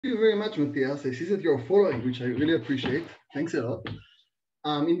Thank you very much, Matthias. I see that you're following, which I really appreciate. Thanks a lot.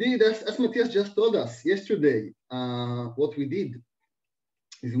 Indeed, as Matthias just told us yesterday, what we did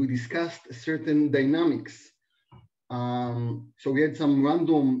is we discussed certain dynamics. So we had some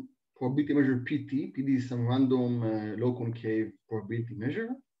random probability measure PT. PT is some random low-concave probability measure.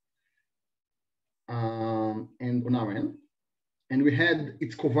 And on our end. And we had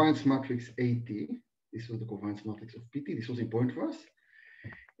its covariance matrix AT. This was the covariance matrix of PT. This was important for us.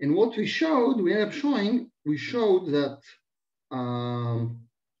 And what we showed, we showed that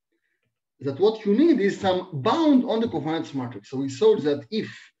that what you need is some bound on the covariance matrix. So we saw that if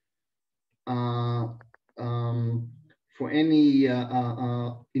for any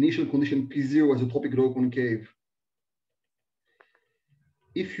initial condition P0 as a tropic low concave,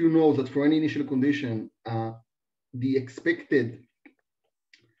 if you know that for any initial condition, the expected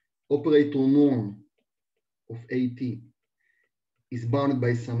operator norm of AT is bounded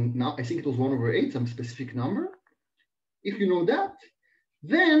by some, now I think it was 1/8, some specific number. If you know that,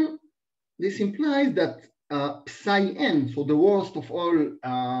 then this implies that psi n, so the worst of all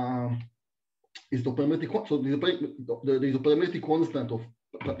is the isoperimetric, so the isoperimetric constant of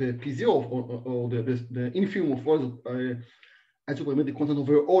the P0 or the infimum of all the isoperimetric constant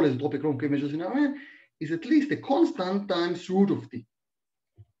over all isotropic concave measures in Rn is at least a constant times root of t.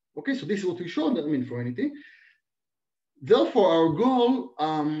 Okay, so this is what we showed, I mean, for any t. Therefore, our goal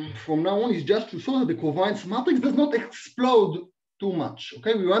from now on is just to show that the covariance matrix does not explode too much.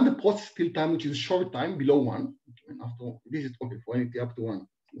 Okay, we run the process till time, which is short time, below 1. And after this is okay for any t up to 1.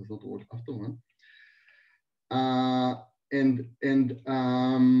 It does not work after 1.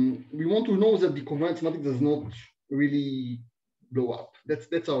 We want to know that the covariance matrix does not really blow up.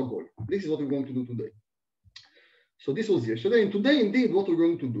 That's our goal. This is what we're going to do today. So this was yesterday, and today, indeed, what we're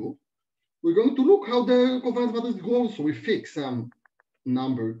going to do, we're going to look how the covariance matrix grows. So we fix some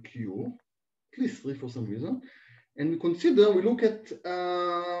number Q, at least 3 for some reason, and we look at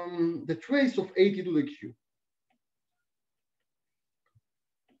the trace of AT to the Q.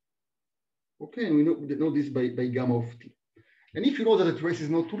 Okay, and we know this by gamma of t. And if you know that the trace is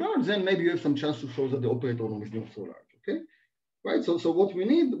not too large, then maybe you have some chance to show that the operator norm is not so large. Okay, right? So what we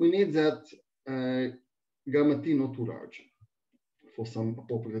need that gamma t not too large for some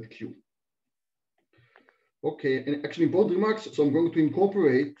appropriate Q. Okay, and actually important remarks. So I'm going to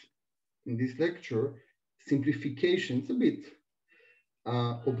incorporate in this lecture simplifications a bit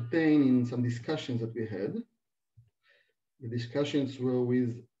obtained in some discussions that we had. The discussions were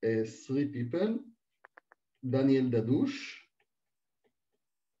with 3 people: Daniel Dadouche,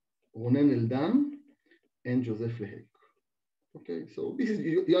 Ronen Eldan, and Joseph Lehek. Okay, so this is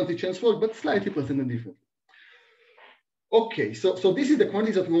Yuansi Chen's work, but slightly presented differently. Okay, so this is the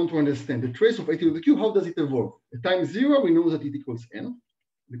quantity that we want to understand. The trace of AT to the Q, how does it evolve? At time 0, we know that it equals n,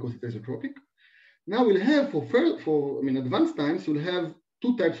 because it is isotropic. Now we'll have, for advanced times, we'll have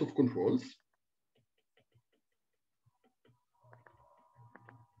 2 types of controls.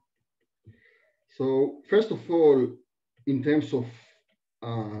 So first of all, in terms of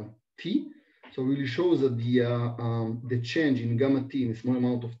t, so really shows that the change in gamma t in a small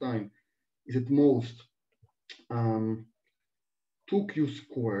amount of time is at most 2q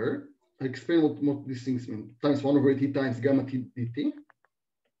squared. I explain what these things mean. Times 1/t times gamma t dt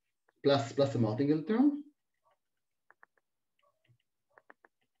plus a martingale term.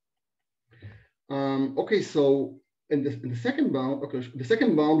 Okay, so and the second bound, okay, the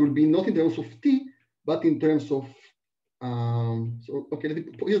second bound will be not in terms of t, but in terms of so okay,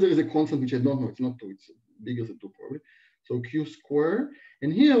 here there is a constant which I don't know. It's not 2. It's bigger than 2 probably. So q squared,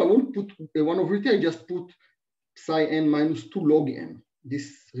 and here I won't put 1/t. I just put psi n minus 2 log n. This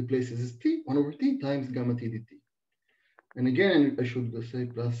replaces t, 1/t times gamma t dt. And again, I should say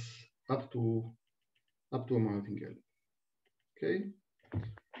plus up to a martingale. Okay,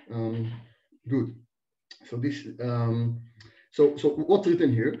 good. So this so what's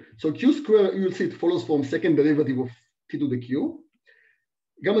written here? So q squared, you will see it follows from second derivative of t to the q.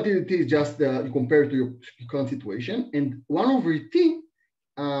 Gamma t dt is just you compare it to your current situation, and 1/t.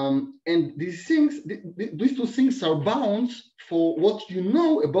 And these things, these 2 things are bounds for what you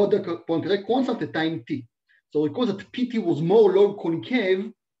know about the Poincare constant at time t. So recall that pt was more log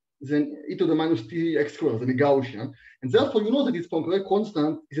concave than e to the minus t x squared, than a Gaussian, and therefore you know that its Poincare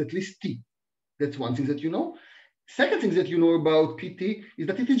constant is at least t. That's one thing that you know. Second thing that you know about pt is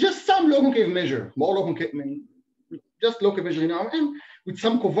that it is just some log concave measure, more log concave, just log concave measure in Rn with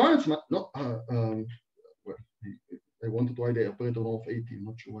some covariance. I wanted to write the operator of AT. I'm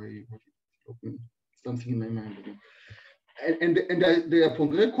not sure why. Something in my mind. the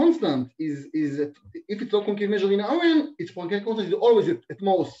Poincare constant is if it's log-concave measure in Rn, its Poincare constant is always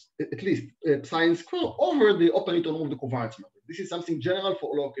at least psi square over the operator norm of the covariance matrix. This is something general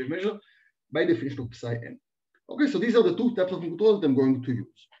for log-concave measure by definition of psi n. Okay, so these are the two types of controls that I'm going to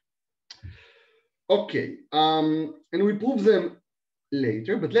use. Okay, and we prove them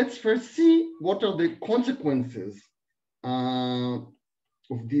later, but let's first see what are the consequences of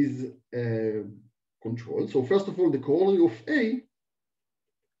these controls. So first of all, the corollary of A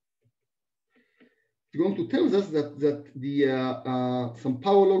is going to tell us that the some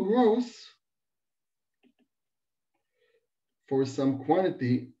power log rows for some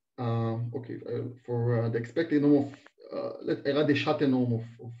quantity, for the expected norm of let's add the Schatten norm of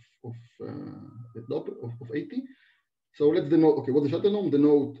 80. So let's denote, okay, what's the Schatten norm?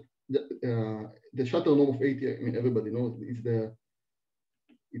 Denote the Schatten norm of 80. I mean, everybody knows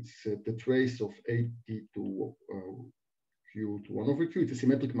it's the trace of 80 to Q to 1 over Q. It's a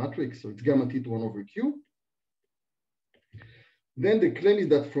symmetric matrix, so it's gamma T to 1 over Q. Then the claim is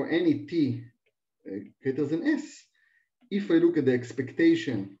that for any T greater than S, if I look at the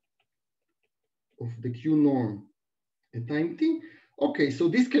expectation of the Q norm at time T, okay, so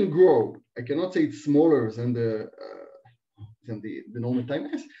this can grow. I cannot say it's smaller than the norm at time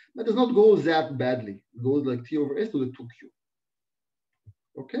S, but it does not go that badly. It goes like T over S to the 2Q.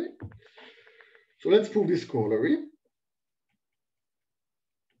 Okay, so let's prove this corollary.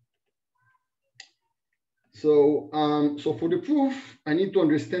 So, so for the proof, I need to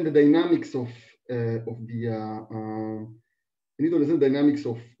understand the dynamics of the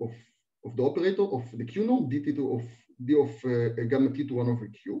operator of the Q norm dt of d of gamma T to 1 over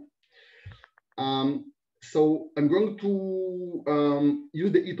Q. So I'm going to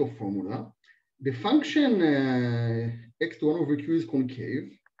use the Ito formula. The function x to 1 over Q is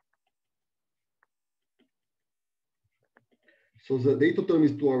concave. So the Ito term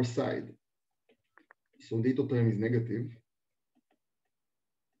is to our side. So the Ito term is negative.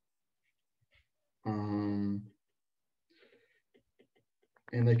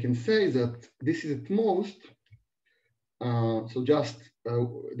 And I can say that this is at most, so just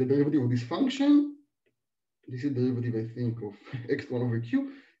the derivative of this function. This is the derivative, I think, of x to 1 over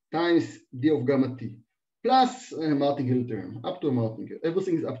Q times d of gamma T plus a martingale term, up to a martingale.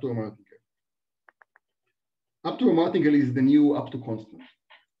 Everything is up to a martingale. Up to a martingale is the new up to constant.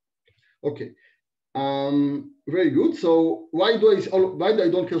 Okay, very good. So why I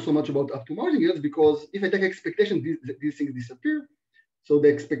don't care so much about up to martingales? Because if I take expectation, these things disappear. So the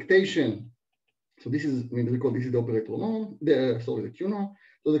expectation, so this is, I mean, recall this is the operator norm, the Q norm.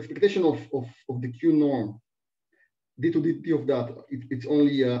 So the expectation of the Q norm, d to dt of that, it's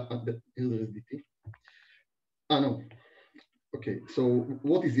only here there is dt. No. Okay, so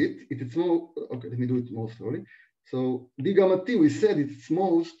what is it? It's more, okay, let me do it more slowly. So d gamma T, we said it's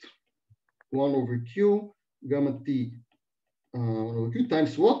most 1 over Q, gamma T 1 over Q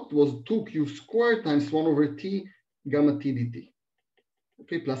times what was 2Q squared times 1 over T, gamma T dt.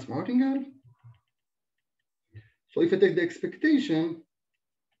 Okay, plus martingale. So if I take the expectation,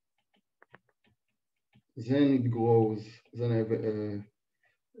 then it grows, then I have a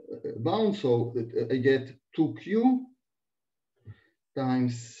bound, so I get 2Q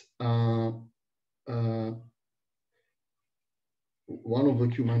times 1 over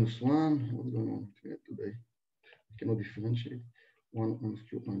Q minus 1. What's going on today? I cannot differentiate. 1 minus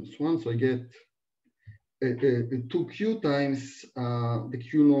Q minus 1. So I get 2Q times the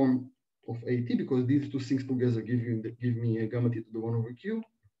Q norm of 80, because these two things together give me a gamma T to the 1 over Q.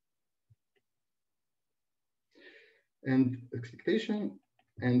 And expectation,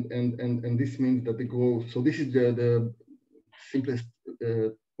 and this means that the growth, so this is the simplest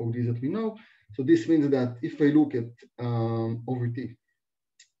ODs that we know. So this means that if I look at over T,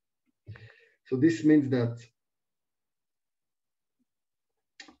 so this means that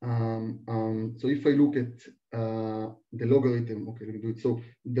so if I look at the logarithm, okay, let me do it. So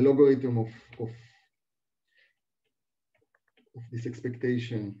the logarithm of this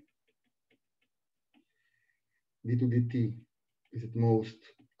expectation d to dt is at most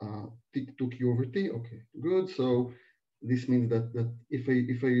t to q over t. Okay, good. So this means that if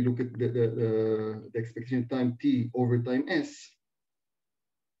I look at the expectation time t over time s,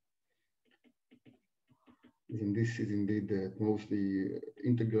 then this is indeed at most the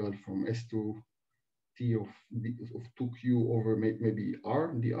integral from s to t of 2q over maybe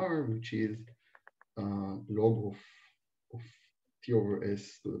r dr, which is log of t over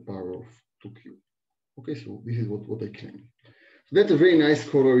s to the power of 2q. Okay, so this is what I claim. So that's a very nice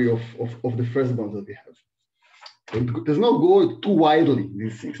corollary of the first bond that we have. So it does not go too widely,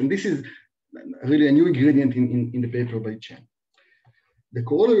 these things. And this is really a new ingredient in the paper by Chen. The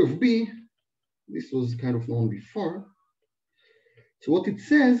corollary of B, this was kind of known before. So what it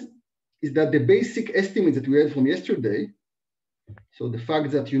says is that the basic estimates that we had from yesterday, so the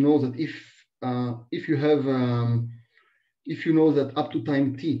fact that you know that if you know that up to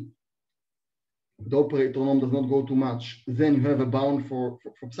time t, the operator norm does not go too much, then you have a bound for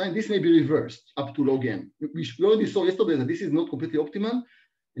psi. This may be reversed up to log n. We already saw yesterday that this is not completely optimal,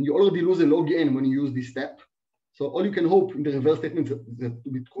 and you already lose a log n when you use this step. So all you can hope in the reverse statement that to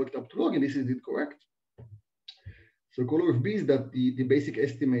be correct up to log n, this is it correct. So corollary of B is that the basic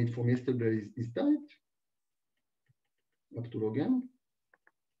estimate from yesterday is tight up to log n.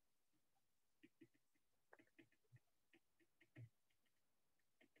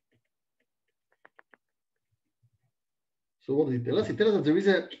 So what does it tell us? It tells us that there is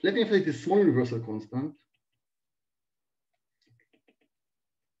a, let me emphasize, a small universal constant.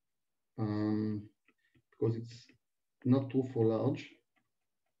 Because it's not true for large.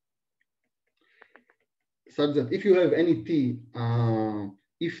 Such that if you have any t,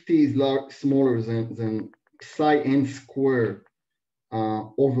 if t is smaller than psi n square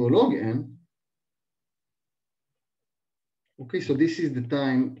over log n, okay, so this is the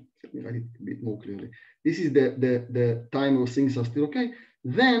time, let me write it a bit more clearly. This is the time where things are still okay.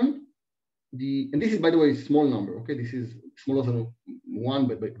 Then and this is, by the way, a small number, okay? This is smaller than 1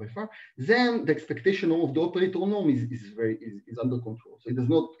 by far. Then the expectation of the operator norm is under control. So it does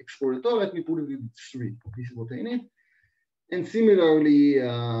not explode at all. Let me put it with 3. This is what I need. And similarly,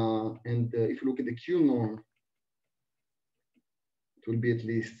 if you look at the Q norm, it will be at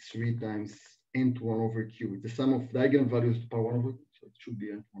least 3 times n to 1 over Q. It's the sum of the eigenvalues to power 1 over Q. So it should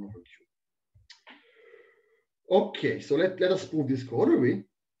be n to 1 over Q. Okay, so let us prove this corollary.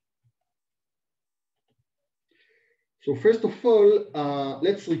 So first of all,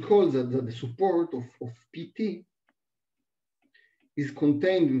 let's recall that the support of PT is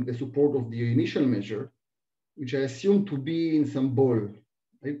contained in the support of the initial measure, which I assume to be in some ball.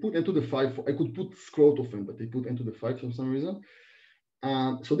 I put n to the 5, I could put square root of n, but I put n to the 5 for some reason.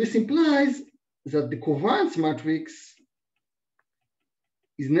 So this implies that the covariance matrix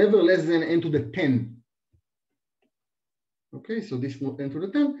is never less than n to the 10. Okay, so this is not n to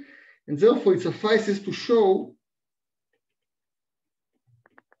the 10. And therefore it suffices to show,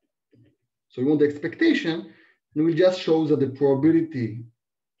 so we want the expectation, and we just show that the probability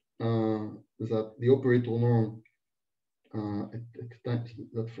that the operator norm at times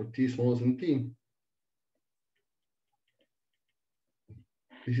that for t smaller than t,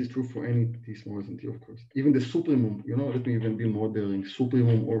 this is true for any t smaller than t, of course. Even the supremum, you know, let me even be more daring,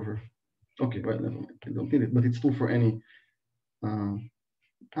 supremum over. Okay, well, never mind, I don't need it, but it's true for any.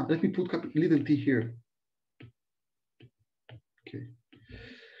 Let me put little t here. Okay.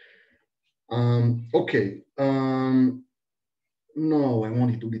 Okay. No, I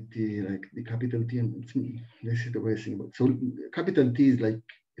want it to be t, like the capital T, and it's me. This is the way I think about it. So capital T is like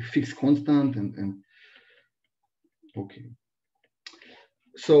a fixed constant, and okay.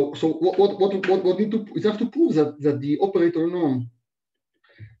 So what need to is have to prove that the operator norm,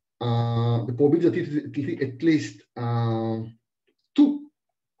 the probability that it is at least 2,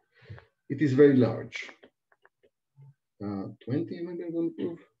 it is very large. 20, am I going to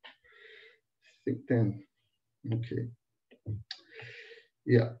prove? I think 10. Okay.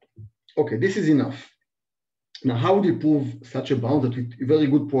 Yeah. Okay, this is enough. Now, how do you prove such a bound that with very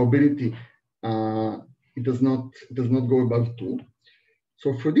good probability it does not go above 2?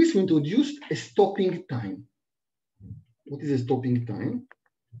 So for this, we introduced a stopping time. What is a stopping time?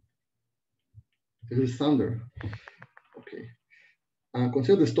 There is thunder. Okay.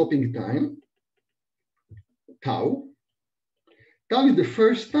 Consider the stopping time, tau. Tau is the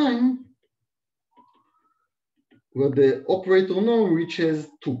first time where the operator norm reaches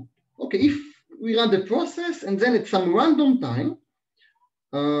 2. Okay, if we run the process and then at some random time,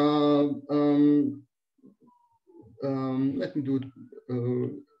 let me do it,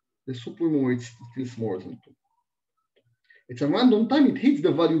 the supremum is still smaller than 2. At some random time, it hits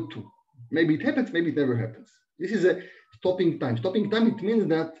the value 2. Maybe it happens, maybe it never happens. This is a stopping time. Stopping time, it means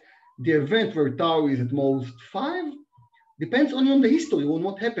that the event where tau is at most 5 depends only on the history, on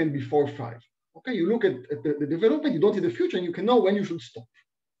what happened before 5. Okay, you look at the development, you don't see the future, and you can know when you should stop.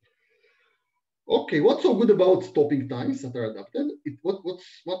 Okay, what's so good about stopping times that are adapted?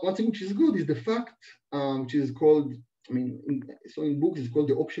 One thing which is good is the fact, which is called, in books it's called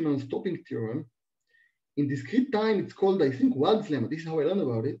the optional stopping theorem. In discrete time, it's called, I think, Wald's lemma. This is how I learned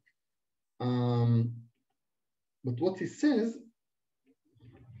about it. But what it says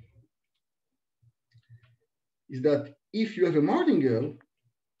is that if you have a martingale,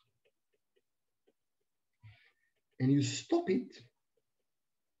 and you stop it,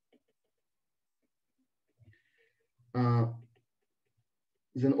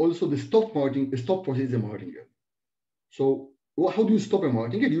 then also the stop process is a martingale. So how do you stop a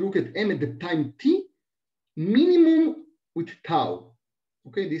martingale? You look at m at the time t minimum with tau.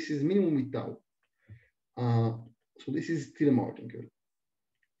 Okay, this is minimum with tau. So this is still a martingale.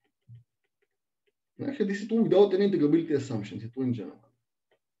 Actually, this is true without any integrability assumptions. It's true in general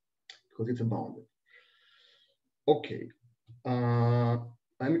because it's a bounded. Okay. Are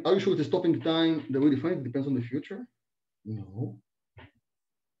you sure the stopping time that we define depends on the future? No.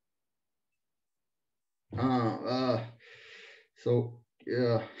 So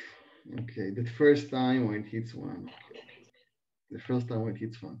yeah. Okay. The first time when it hits one. Okay. The first time when it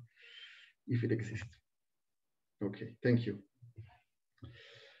hits one, if it exists. Okay. Thank you.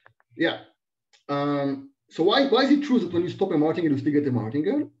 Yeah. So why is it true that when you stop a martingale, you still get a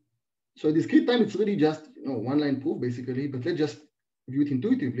martingale? So at discrete time, it's really just one-line proof, basically, but let's just view it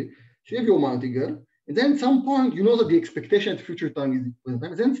intuitively. So you have your martingale, and then at some point, you know that the expectation at future time is present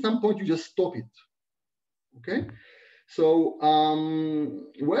time, and then at some point, you just stop it. Okay? So,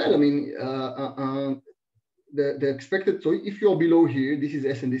 well, I mean, the expected, so if you're below here, this is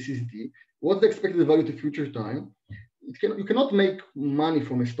S and this is D, what's the expected value to future time? You cannot make money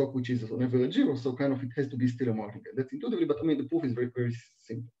from a stock which is on average zero, so kind of it has to be still a martingale. That's intuitively, but I mean, the proof is very, very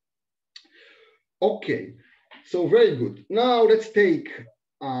simple. Okay, so very good. Now let's take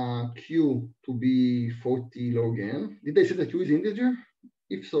Q to be 40 log n. Did I say that Q is integer?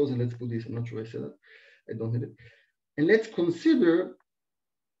 If so, then let's put this. I'm not sure I said that. I don't need it. And let's consider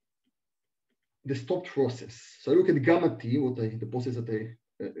the stop process. So I look at gamma t, the process that I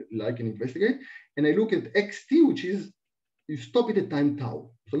like and investigate, and I look at xt, which is you stop it at time tau.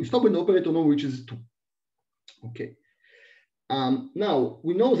 So you stop an operator norm, which is 2. Okay. Now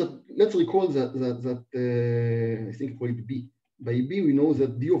we know that. Let's recall that I think for it B. By B, we know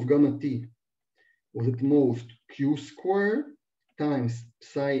that d of gamma t was at most q squared times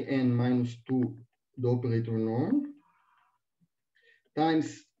psi n minus 2, the operator norm,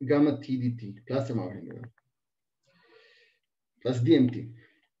 times gamma t dt plus a martingale plus dmt,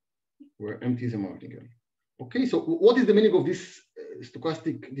 where mt is a martingale. Okay, so what is the meaning of this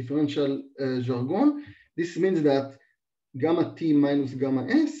stochastic differential jargon? This means that gamma t minus gamma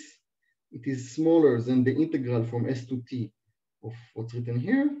s, it is smaller than the integral from s to t of what's written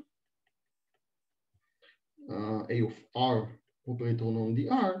here, a of r operator norm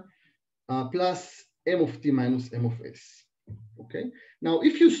dr, plus m of t minus m of s. Okay, now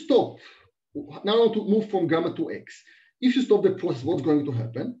if you stop, now to move from gamma to x, if you stop the process, what's going to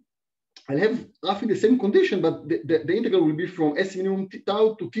happen? I'll have roughly the same condition, but the integral will be from s minimum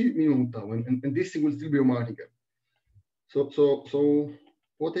tau to t minimum tau, and this thing will still be a martingale. So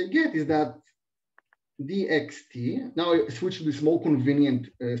what I get is that dxt, now I switch to this more convenient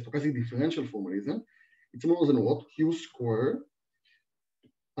stochastic differential formalism. It's more than what? Q squared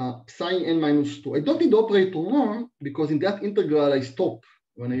psi n minus 2. I don't need the operator norm because in that integral I stop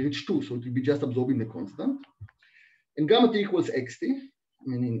when I reach 2, so it will be just absorbing the constant. And gamma t equals xt,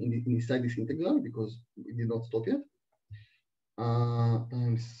 I mean inside this integral because we did not stop yet,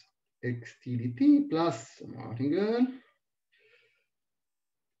 times xt dt plus martingale.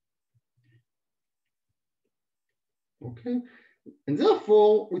 Okay, and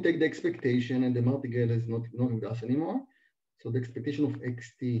therefore we take the expectation, and the martingale is not with us anymore. So the expectation of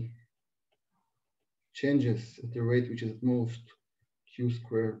xt changes at the rate which is at most q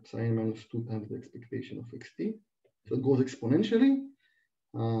squared psi minus 2 times the expectation of xt. So it goes exponentially,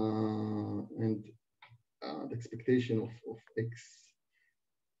 and the expectation of x,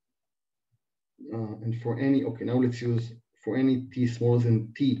 and for any, okay, now let's use for any t smaller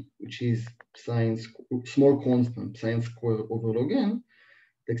than t, which is small constant, sine squared over log n,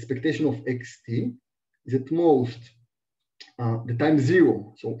 the expectation of xt is at most the time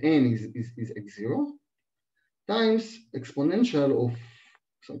 0, so n is x0, times exponential of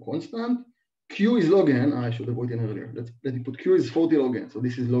some constant. Q is log n. I should have put in earlier. Let me put Q is 40 log n. So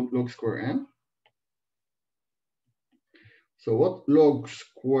this is log square n. So what? Log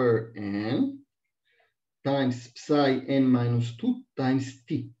square n times psi n minus 2 times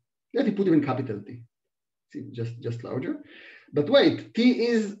t. Let me put even capital T. See, just larger. But wait, t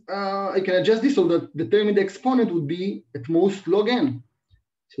is, I can adjust this so that the term in the exponent would be at most log n.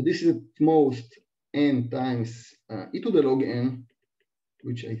 So this is at most n times e to the log n,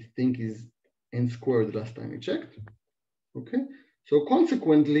 which I think is n squared last time I checked. Okay, so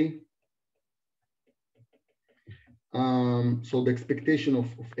consequently, so the expectation of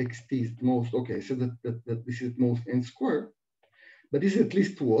xt is at most, okay, so that this is at most n squared, but this is at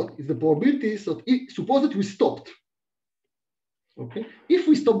least what? Is the probability, so suppose that we stopped. Okay, if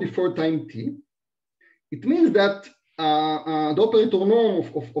we stop before time t, it means that the operator norm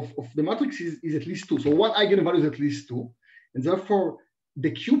of the matrix is at least 2. So one eigenvalue is at least 2, and therefore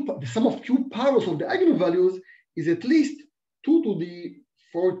the sum of q powers of the eigenvalues is at least 2 to the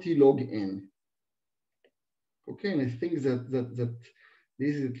 40 log n. Okay, and I think that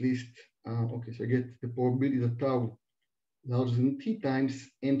this is at least okay. So I get the probability that tau larger than t times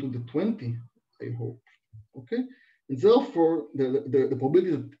n to the 20. I hope. Okay, and therefore the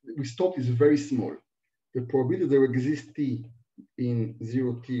probability that we stopped is very small. The probability there exists t in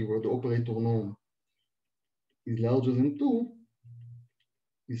 0t, where the operator norm is larger than 2,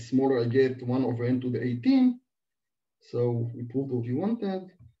 is smaller. I get 1 over n to the 18. So we proved what we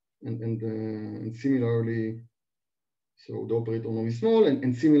wanted, and similarly, so the operator norm is small,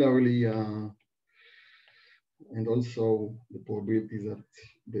 and similarly, and also the probability that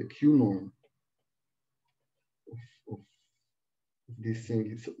the q norm of this thing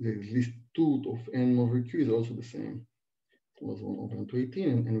is at least 2 of n over q is also the same. It was 1 over n to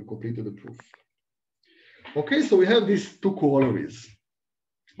 18, and we completed the proof. Okay, so we have these two corollaries.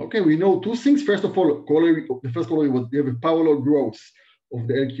 Okay, we know two things. First of all, the first corollary was we have a power law growth of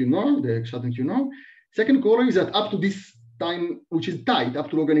the LQ norm, the Schatten Q norm. Second corollary is that up to this time, which is tight, up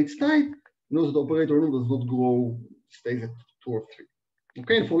to log n it's tight, knows that the operator norm does not grow, stays at 2 or 3.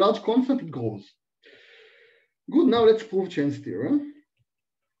 Okay, and for large constant, it grows. Good, now let's prove Chen's theorem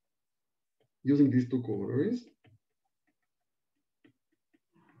using these two corollaries.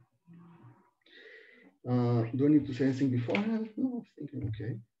 Do I need to say anything beforehand? No, I'm thinking,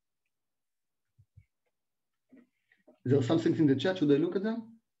 okay. Is there something in the chat? Should I look at them?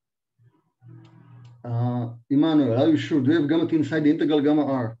 Emmanuel, are you sure? Do you have gamma t inside the integral gamma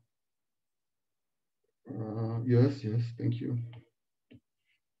r? Yes, thank you.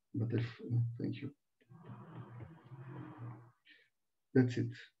 But thank you. That's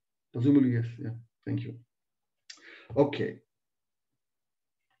it. Presumably, yes, yeah, thank you. Okay.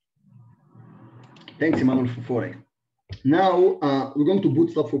 Thanks, Emmanuel, for following. Now we're going to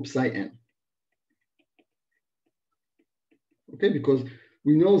bootstrap for psi n. Okay, because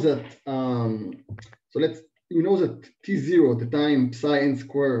we know that we know that t0, the time psi n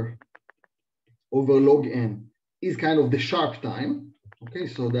square over log n, is kind of the sharp time. Okay,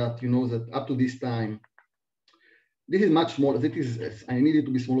 so that you know that up to this time, this is much smaller. That is, I need it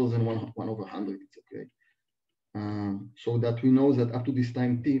to be smaller than 1 over 100. It's okay. So that we know that up to this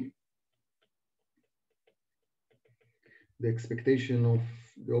time t, the expectation of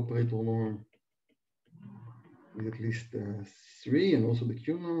the operator norm is at least 3, and also the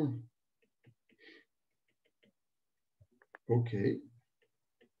q norm. Okay.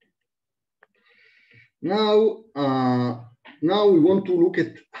 Now we want to look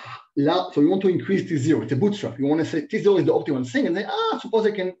at, so we want to increase T0. It's a bootstrap. You want to say T0 is the optimal thing, and then, suppose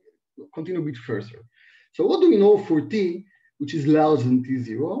I can continue a bit further. So what do we know for T, which is larger than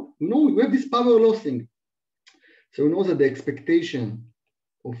T0? We know we have this power law thing. So we know that the expectation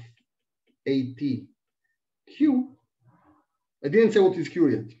of AT Q, I didn't say what is Q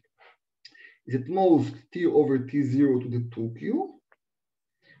yet, is at most T over T0 to the 2Q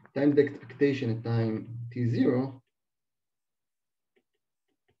times the expectation at time T0,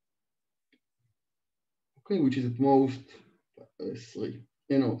 okay, which is at most 3.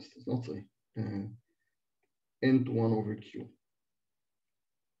 No, it's not 3. N to 1 over Q.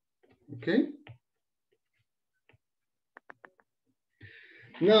 Okay.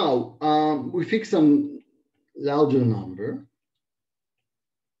 Now we fix some larger number.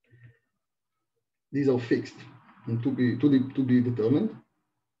 These are fixed and to be determined.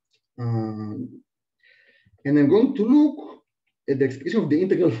 And I'm going to look at the expectation of the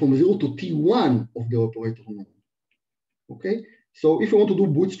integral from 0 to T1 of the operator norm. Okay, so if we want to do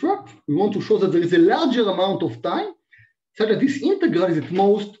bootstrap, we want to show that there is a larger amount of time such that this integral is at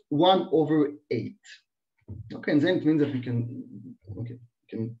most 1 over 8. Okay, and then it means that we can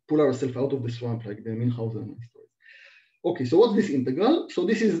pull ourselves out of the swamp like the Minhausen story. Okay, so what's this integral? So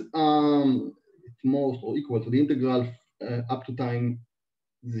this is most or equal to the integral up to time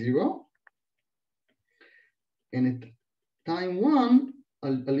 0. And at time 1,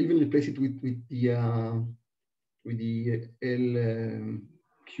 I'll even replace it with the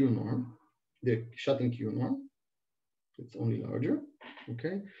LQ norm, the Schatten Q norm. It's only larger.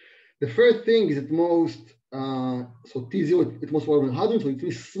 Okay. The first thing is at most, so T0 at most 1 over 100, so it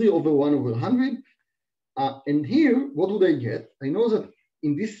means 3 over 1 over 100. And here, what would I get? I know that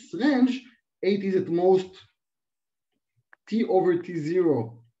in this range, 8 is at most T over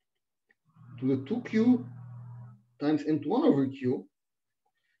T0 to the 2Q times N to 1 over Q.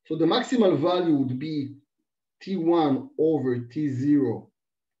 So the maximal value would be T1 over T0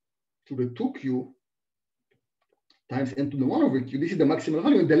 to the 2q times n to the 1 over q. This is the maximal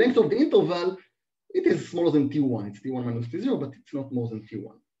value. And the length of the interval, it is smaller than T1. It's T1 minus T0, but it's not more than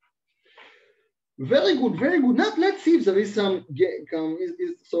T1. Very good, very good. Now let's see if there is some,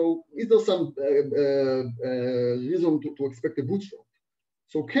 is there some reason to expect a bootstrap?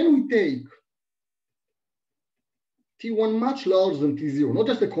 So can we take T1 much larger than T0, not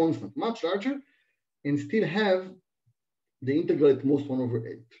just a constant, much larger, and still have the integral at most 1 over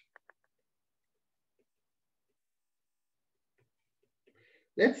 8?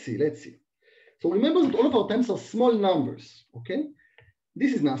 Let's see, let's see. So remember that all of our terms are small numbers, okay?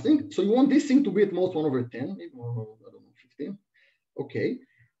 This is nothing. So you want this thing to be at most 1 over 10, maybe 1 over, I don't know, 15. Okay.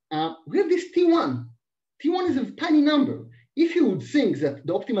 We have this T1. T1 is a tiny number. If you would think that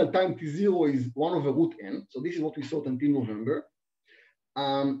the optimal time T0 is 1 over root n, so this is what we saw until November,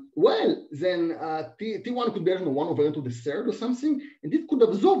 well, then T1 could be, I don't know, 1 over n to the third or something, and it could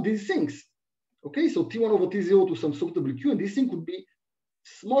absorb these things. Okay, so T1 over T0 to some suitable q, and this thing could be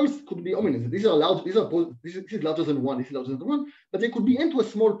small, could be, I mean, these are large, this is larger than 1, this is larger than 1, but they could be n to a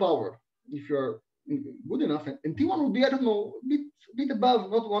small power if you're good enough. And T1 would be, I don't know, a bit above,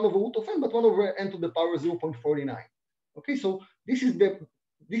 not 1 over root of n, but 1 over n to the power 0.49. Okay, so this is the game.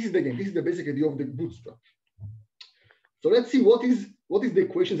 This is the basic idea of the bootstrap. So let's see what is the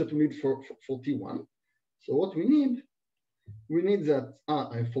equations that we need for T1. So what we need that,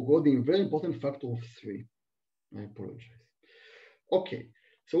 I forgot the very important factor of 3. I apologize. Okay,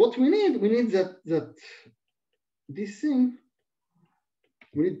 so what we need that this thing,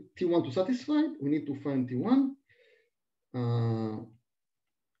 we need T1 to satisfy. We need to find T1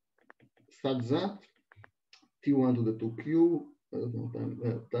 such that T1 to the 2q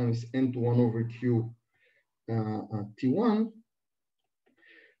times n to 1 over q T1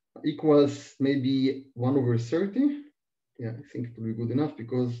 equals maybe 1 over 30. Yeah, I think it will be good enough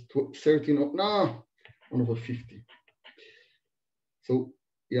because 30, no, 1 over 50. So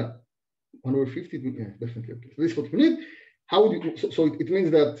yeah, 1 over 50, yeah, definitely. Okay. So this is what we need. How would you, so it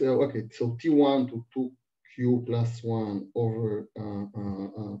means that, okay, so T1 to 2q plus 1 over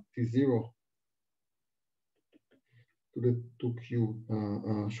T0 to the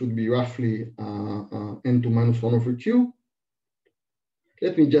 2q should be roughly n to minus 1 over q.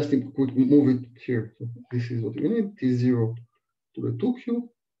 Let me just move it here. So this is what we need, T0 to the 2q.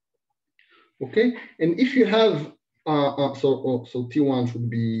 Okay, and if you have, so T1 should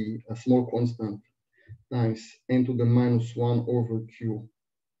be a small constant times n to the minus 1 over q,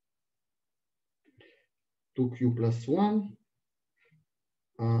 2q plus 1,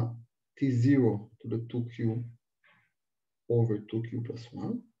 T0 to the 2q over 2q plus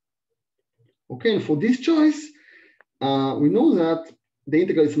 1. Okay, and for this choice, we know that the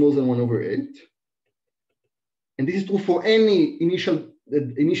integral is smaller than 1 over 8. And this is true for any initial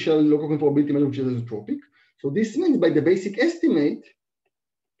local probability measure which is isotropic. So this means by the basic estimate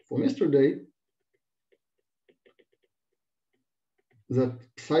from yesterday that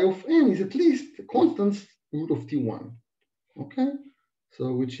psi of n is at least a constant root of T1. Okay,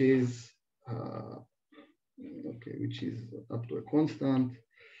 so which is which is up to a constant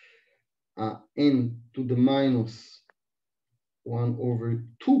n to the minus 1 over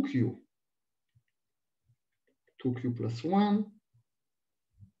 2q plus 1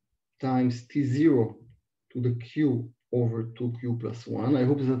 times T0 to the q over 2q plus 1. I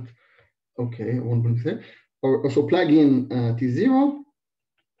hope that, okay, 1.3. Or also plug in T0,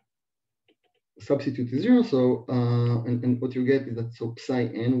 substitute T0. So, and what you get is that, so psi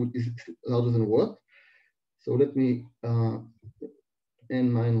n is larger than what? So let me,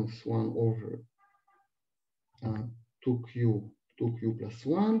 n minus 1 over 2q plus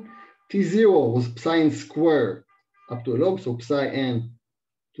 1. T0 was psi n squared up to a log, so psi n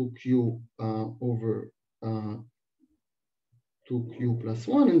 2q over 2q plus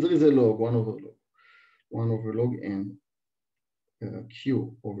 1, and there is a log, 1 over log n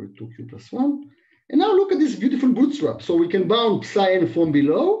q over 2q plus 1. And now look at this beautiful bootstrap. So we can bound psi n from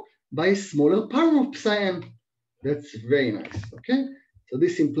below by a smaller power of psi n. That's very nice, okay? So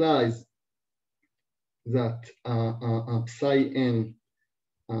this implies that psi n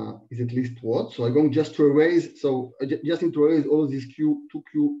is at least what? So I'm going just to erase, so I just need to erase all of these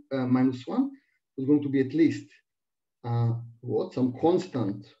 2q minus 1. It's going to be at least what? Some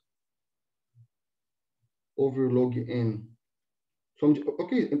constant over log n. So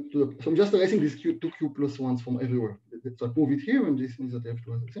I'm just erasing these 2q plus 1s from everywhere. So I move it here, and this means that I have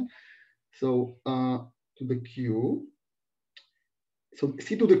to erase it. So to the q. So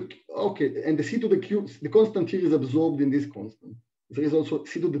c to the, okay, and the c to the q, the constant here is absorbed in this constant. There is also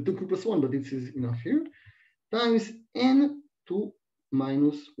c to the 2q plus 1, but this is enough here. times n2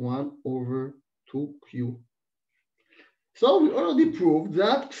 minus 1 over 2q. So we already proved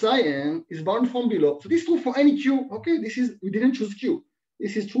that psi n is bound from below. So this is true for any q. Okay, this is, we didn't choose q.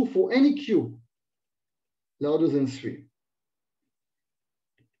 This is true for any q larger than 3.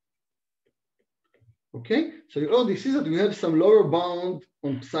 Okay, so you already see that we have some lower bound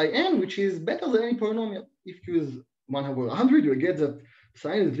on psi n, which is better than any polynomial. If q is 1 over 100, you get that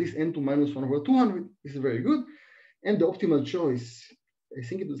psi n is at least n2 minus 1 over 200. This is very good. And the optimal choice, I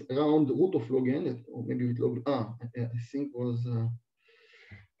think it was around the root of log n, or maybe with log, I think was,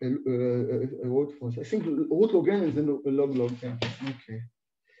 I wrote for, I think root log n is then log n. Okay.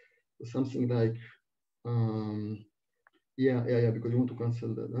 So something like, yeah, because you want to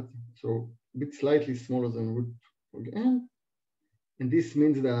cancel that. So a bit slightly smaller than root log n. And this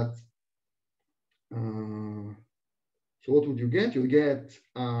means that, so what would you get? You get,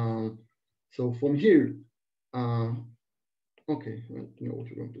 so from here, okay, well, you know what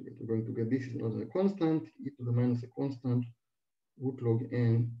you're going to get. You're going to get this is another constant, e to the minus a constant, root log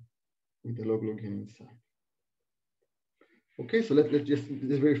n with the log n inside. Okay, so let's just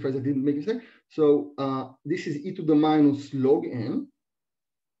verify that I didn't make a mistake. So this is e to the minus log n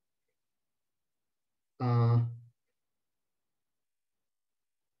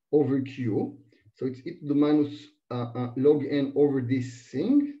over q. So it's e to the minus log n over this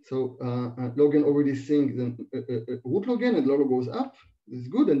thing. So log n over this thing, then root log n, and log goes up. This is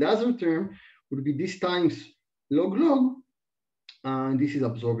good. And the other term would be this times log log. And this is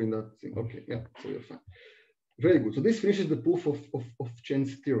absorbing that thing. Okay, yeah, so you're fine. Very good. So this finishes the proof of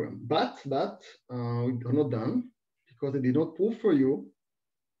Chen's theorem. But we are not done, because I did not prove for you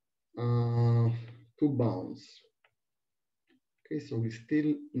two bounds. Okay, so we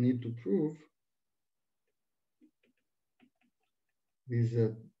still need to prove these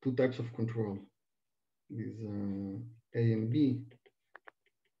two types of control, these A and B,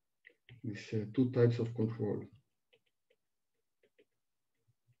 these two types of control.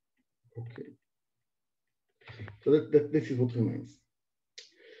 Okay, so this is what remains.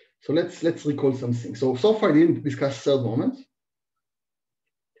 So let's recall something. So far I didn't discuss third moment.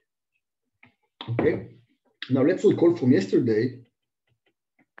 Okay, now let's recall from yesterday.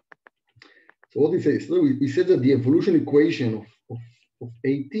 So what we say is, so we said that the evolution equation of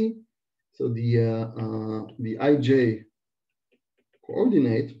AT, so the ij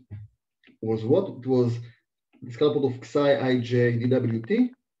coordinate was what? It was the scalar product of psi ij dwt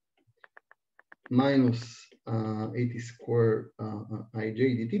minus AT square ij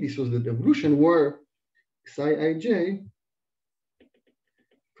dt. This was the evolution where psi ij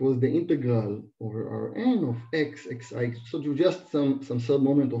was the integral over Rn of x, xi. So to just some third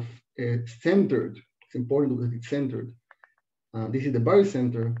moment of centered. It's important that it's centered. This is the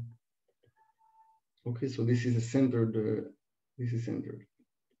barycenter. Okay, so this is a centered. This is centered.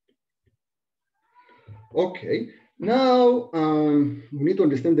 Okay, now we need to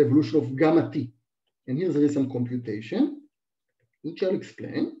understand the evolution of gamma t, and here there is some computation, which I'll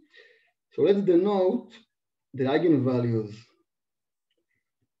explain. So let's denote the eigenvalues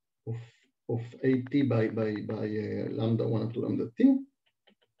of AT by lambda 1 up to lambda t.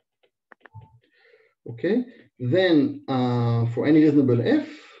 Okay, then for any reasonable f,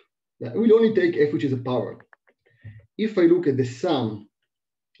 we'll only take f which is a power. If I look at the sum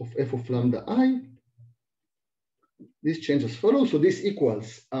of f of lambda I, this changes as follows. So this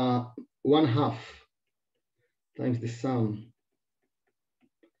equals 1/2 times the sum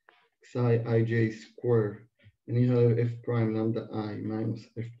psi ij square, and you have f prime lambda I minus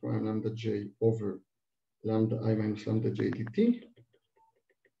f prime lambda j over lambda I minus lambda j dt.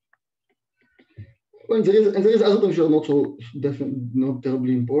 And there is other terms which are not so definitely not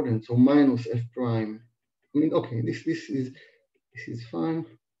terribly important. So minus f prime. I mean, okay, this is fine.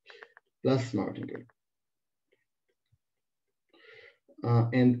 Plus martingale.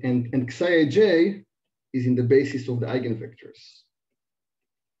 And psi ij is in the basis of the eigenvectors.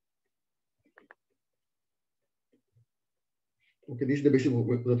 Okay, this is the basis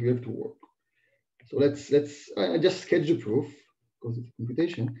that we have to work. So I just sketch the proof because it's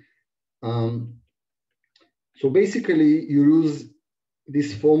computation. So basically, you use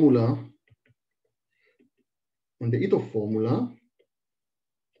this formula and the Ito formula,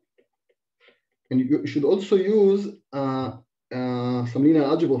 and you should also use some linear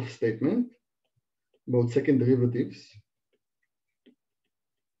algebra statement about second derivatives.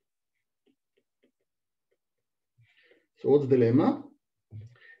 So what's the lemma?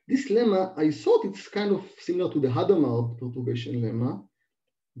 This lemma, I thought it's kind of similar to the Hadamard perturbation lemma,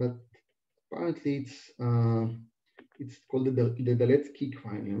 but apparently it's called the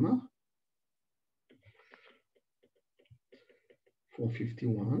Daletsky-Klein lemma. from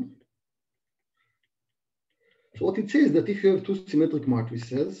 51. So what it says that if you have two symmetric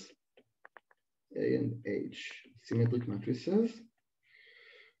matrices, A and H, symmetric matrices,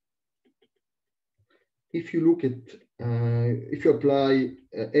 if you look at, if you apply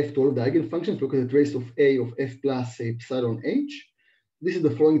F to all the eigenfunctions, look at the trace of A of F plus say epsilon H. This is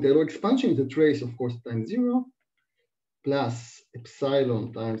the following Taylor expansion, the trace of course times 0 plus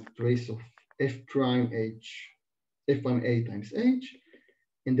epsilon times the trace of F prime H, F prime A times H.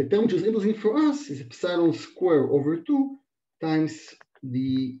 And the term which is interesting for us is epsilon square over 2 times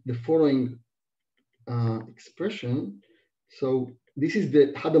the following expression. So this is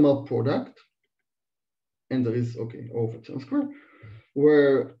the Hadamard product. And there is, okay, over epsilon square,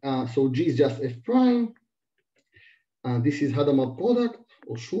 where, so G is just F prime. This is Hadamard product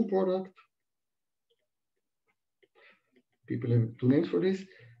or Schur product. People have two names for this.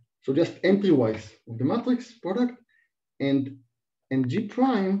 So just entry-wise of the matrix product, and G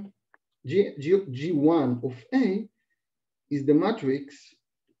prime, G1 of A is the matrix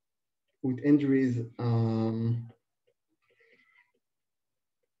with entries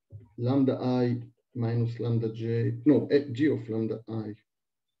lambda I minus lambda J, no, G of lambda I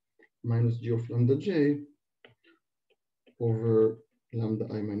minus G of lambda J over lambda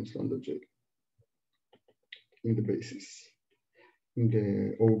I minus lambda J in the basis, in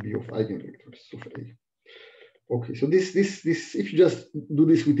the OB of eigenvectors of A. Okay, so this, if you just do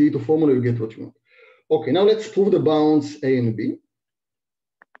this with the Ito formula, you get what you want. Okay, now let's prove the bounds A and B.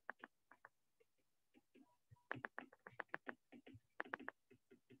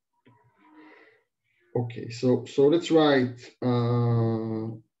 Okay, so let's write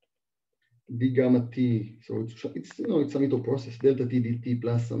d gamma t. So it's you know it's some Ito process delta t dt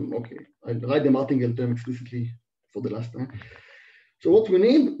plus some. Okay, I write the martingale term explicitly for the last time. So what we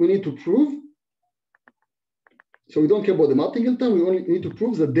need to prove. So we don't care about the martingale term. We only need to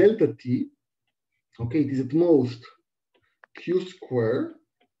prove that delta t. Okay, it is at most q square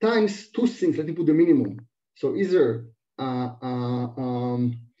times two things. Let me put the minimum. So either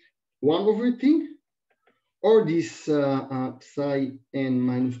 1 over t. Or this psi n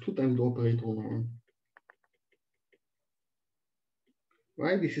minus 2 times the operator norm.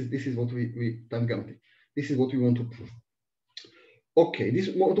 Right? This is what we time gamma t. This is what we want to prove. Okay,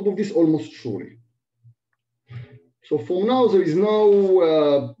 we want to prove this almost surely. So for now, there is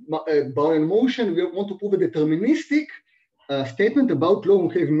no Bourgain motion. We want to prove a deterministic statement about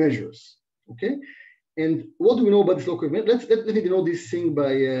log-concave measures. Okay, and what do we know about this log-concave measure? Let me denote this thing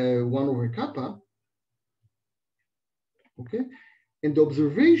by 1 over kappa. Okay, and the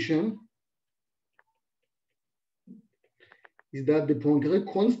observation is that the Poincare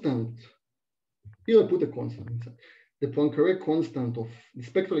constant, here I put a constant inside, the Poincare constant of the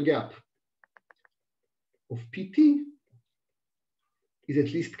spectral gap of PT is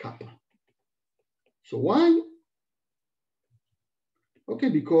at least kappa. So why? Okay,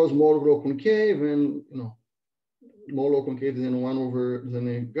 because more log-concave and more log-concave than 1 over than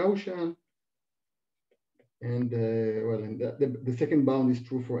a Gaussian. And well, and the second bound is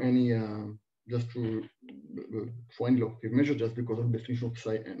true for any just true for any log-concave measure, just because of the definition of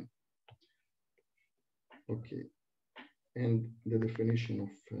psi n. Okay, and the definition of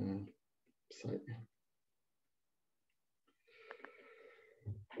psi n.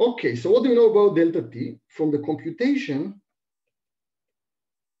 Okay, so what do we know about delta t from the computation?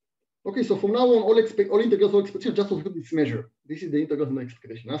 Okay, so from now on, all integrals, all expectation, just look at this measure. This is the integral from the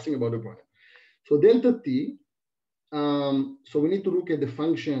expectation, nothing about the Bourgain. So delta t, so we need to look at the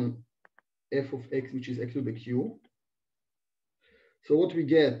function f of x, which is x to the q. So what we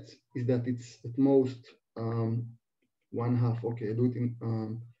get is that it's at most 1/2. Okay, I do it in,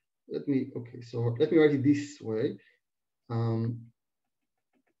 so let me write it this way.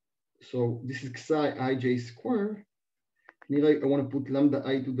 So this is psi ij square. Here I want to put lambda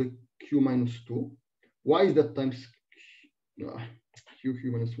I to the q minus 2. Why is that times q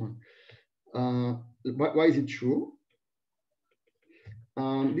minus 1? Why is it true?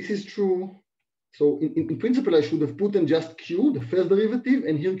 This is true. So in principle, I should have put in just q, the first derivative,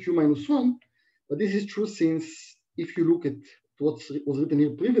 and here q minus 1. But this is true since if you look at what was written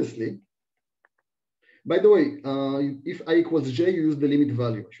here previously. By the way, if I equals j, you use the limit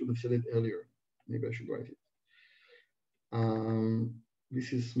value. I should have said it earlier. Maybe I should write it.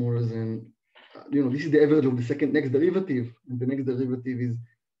 This is smaller than, this is the average of the next derivative. And the next derivative is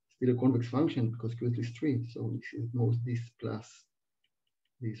still a convex function because q is at least 3. So this is most this plus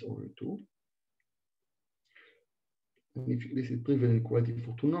this over 2. And if this is trivial inequality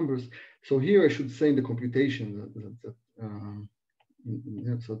for two numbers. So here I should say in the computation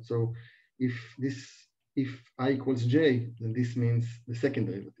that so if this if I equals j, then this means the second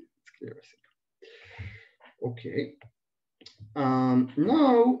derivative. It's clear, I think. Okay.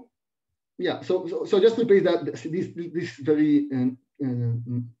 Now, yeah. So just replace that this very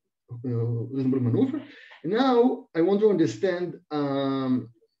reasonable maneuver. And now I want to understand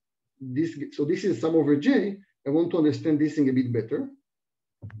this. So this is sum over j. I want to understand this thing a bit better.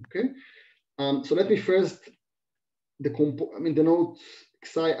 Okay. So let me first denote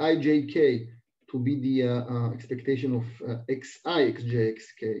xi I j k to be the expectation of xi xj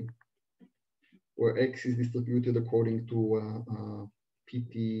xk, where x is distributed according to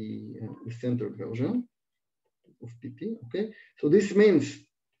pt, the centered version of pt. Okay. So this means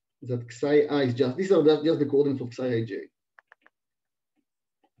that xi I is these are just the coordinates of xi I j.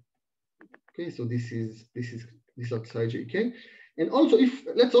 Okay. So these are xi j k. And also,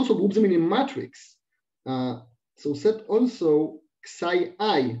 let's also group them in a matrix. So set also xi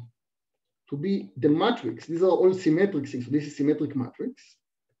I to be the matrix. These are all symmetric things. So this is symmetric matrix.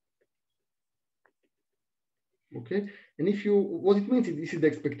 Okay. And what it means is this is the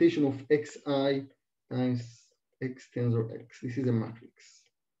expectation of xi times x tensor x. This is a matrix.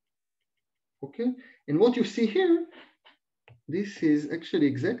 Okay. And what you see here, this is actually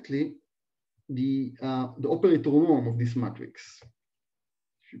exactly the operator norm of this matrix.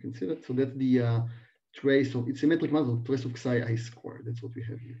 If you can see that, so that's the trace of, it's symmetric matrix, trace of xi I squared. That's what we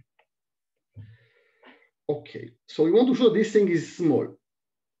have here. Okay, so we want to show this thing is small.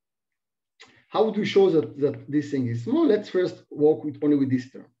 How would we show that this thing is small? Let's first work only with this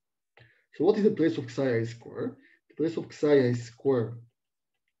term. So what is the trace of xi I squared? The trace of xi I squared.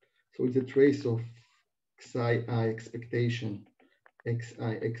 So it's a trace of xi I expectation xi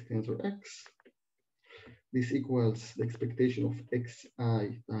x tensor x. This equals the expectation of xi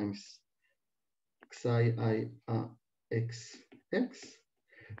times xi I x x.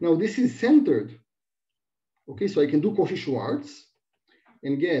 Now this is centered. Okay, so I can do Cauchy-Schwarz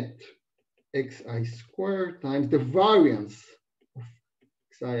and get xi squared times the variance of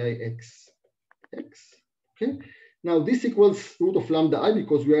xi I x x. Okay. Now this equals root of lambda I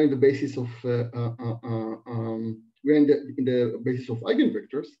because we are in the basis of we're in the basis of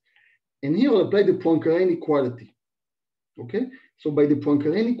eigenvectors. And here I'll apply the Poincare inequality. Okay, so by the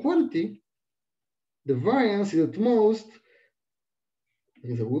Poincare inequality, the variance is at most,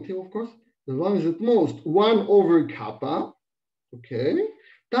 there is a root here, of course, the variance is at most 1 over kappa, okay,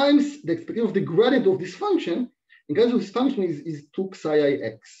 times the expectation of the gradient of this function. And gradient of this function is 2 xi I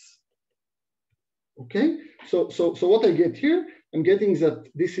x. Okay, so what I get here, I'm getting that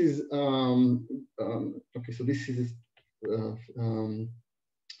this is, okay, so this is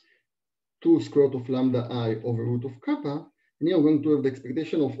 2 square root of lambda I over root of kappa. And here I'm going to have the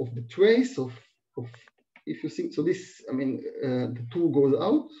expectation of the trace of if you think, so this, I mean, the 2 goes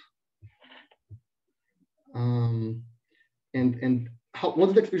out. And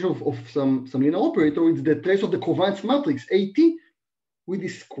what's the expression of some linear operator? It's the trace of the covariance matrix AT with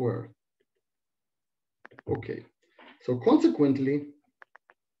this square. Okay, so consequently,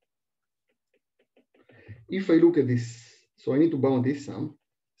 if I look at this, so I need to bound this sum.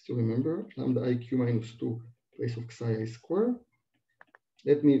 So remember, lambda I q minus 2 trace of xi I square.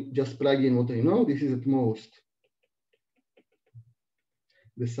 Let me just plug in what I know. This is at most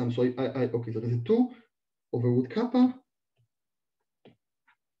the sum. So okay, so there's a 2 over root kappa.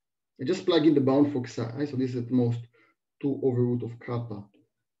 I just plug in the bound for xi. So this is at most 2 over root of kappa,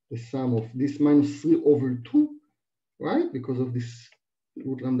 the sum of this minus 3 over 2, right? Because of this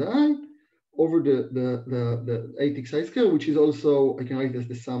root lambda I over the 8xi square, which is also, I can write as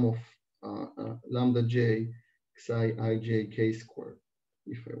the sum of lambda j xi I j k squared,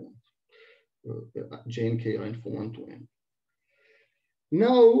 if I want. J and k range from 1 to n.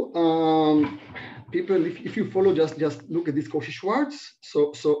 Now, people, if you follow, just look at this Cauchy-Schwarz.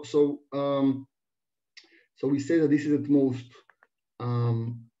 So we say that this is at most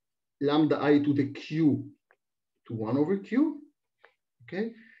lambda I to the q to 1 over q,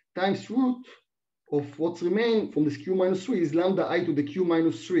 okay, times root of what's remained from this q minus 3 is lambda I to the q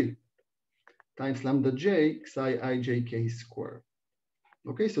minus 3 times lambda j xi I j k squared.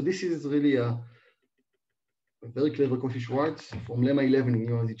 Okay, so this is really a very clever Cauchy-Schwarz from lemma 11 in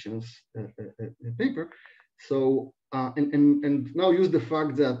Yuansi Chen's paper. So and now use the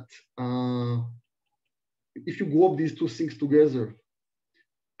fact that if you group these two things together,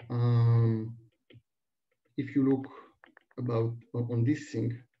 if you look about on this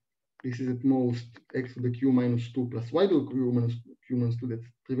thing, this is at most x to the q minus 2 plus y to the q minus 2, that's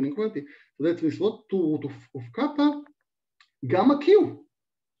trivial inequality. So that means what? 2 root of kappa gamma q,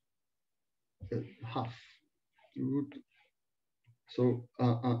 half root. So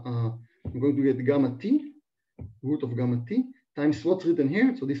I'm going to get gamma t, root of gamma t, times what's written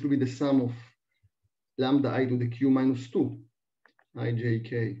here. So this will be the sum of lambda I to the q minus 2,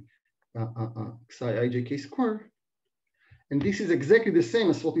 ijk, psi ijk square. And this is exactly the same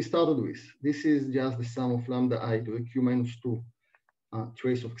as what we started with. This is just the sum of lambda I to the q minus 2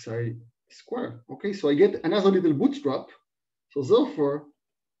 trace of psi square. Okay, so I get another little bootstrap. So therefore,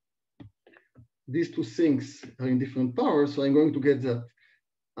 these two things are in different powers. So I'm going to get that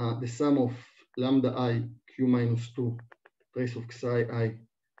the sum of lambda I q minus 2 trace of psi I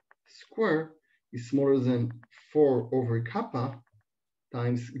square is smaller than 4 over kappa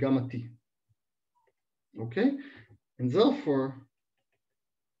times gamma t. Okay, and therefore,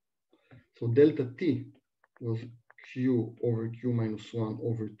 so delta t was q over q minus 1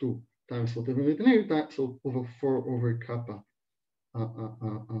 over 2 times whatever written here, so over 4 over kappa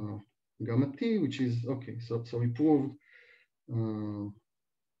gamma t, which is okay. So we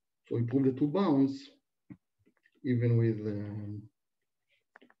proved the two bounds even with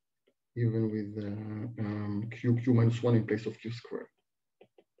q minus 1 in place of q squared.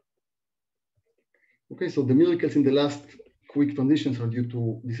 Okay, so the miracles in the last quick transitions are due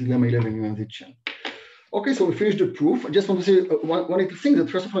to this is lemma 11 Yuansi Chen. Okay, so we finished the proof. I just want to say one little thing that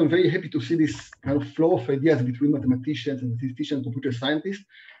first of all, I'm very happy to see this kind of flow of ideas between mathematicians and statisticians and computer scientists,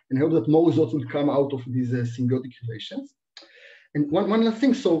 and I hope that more results will come out of these symbiotic relations. And one last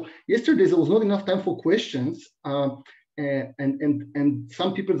thing. So yesterday there was not enough time for questions, and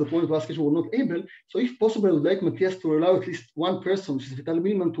some people that wanted to ask questions were not able. So if possible, I would like Matthias to allow at least one person, which is Vital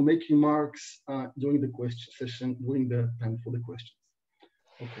Milman, to make remarks during the question session, during the time for the questions.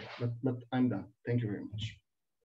 Okay, but I'm done. Thank you very much.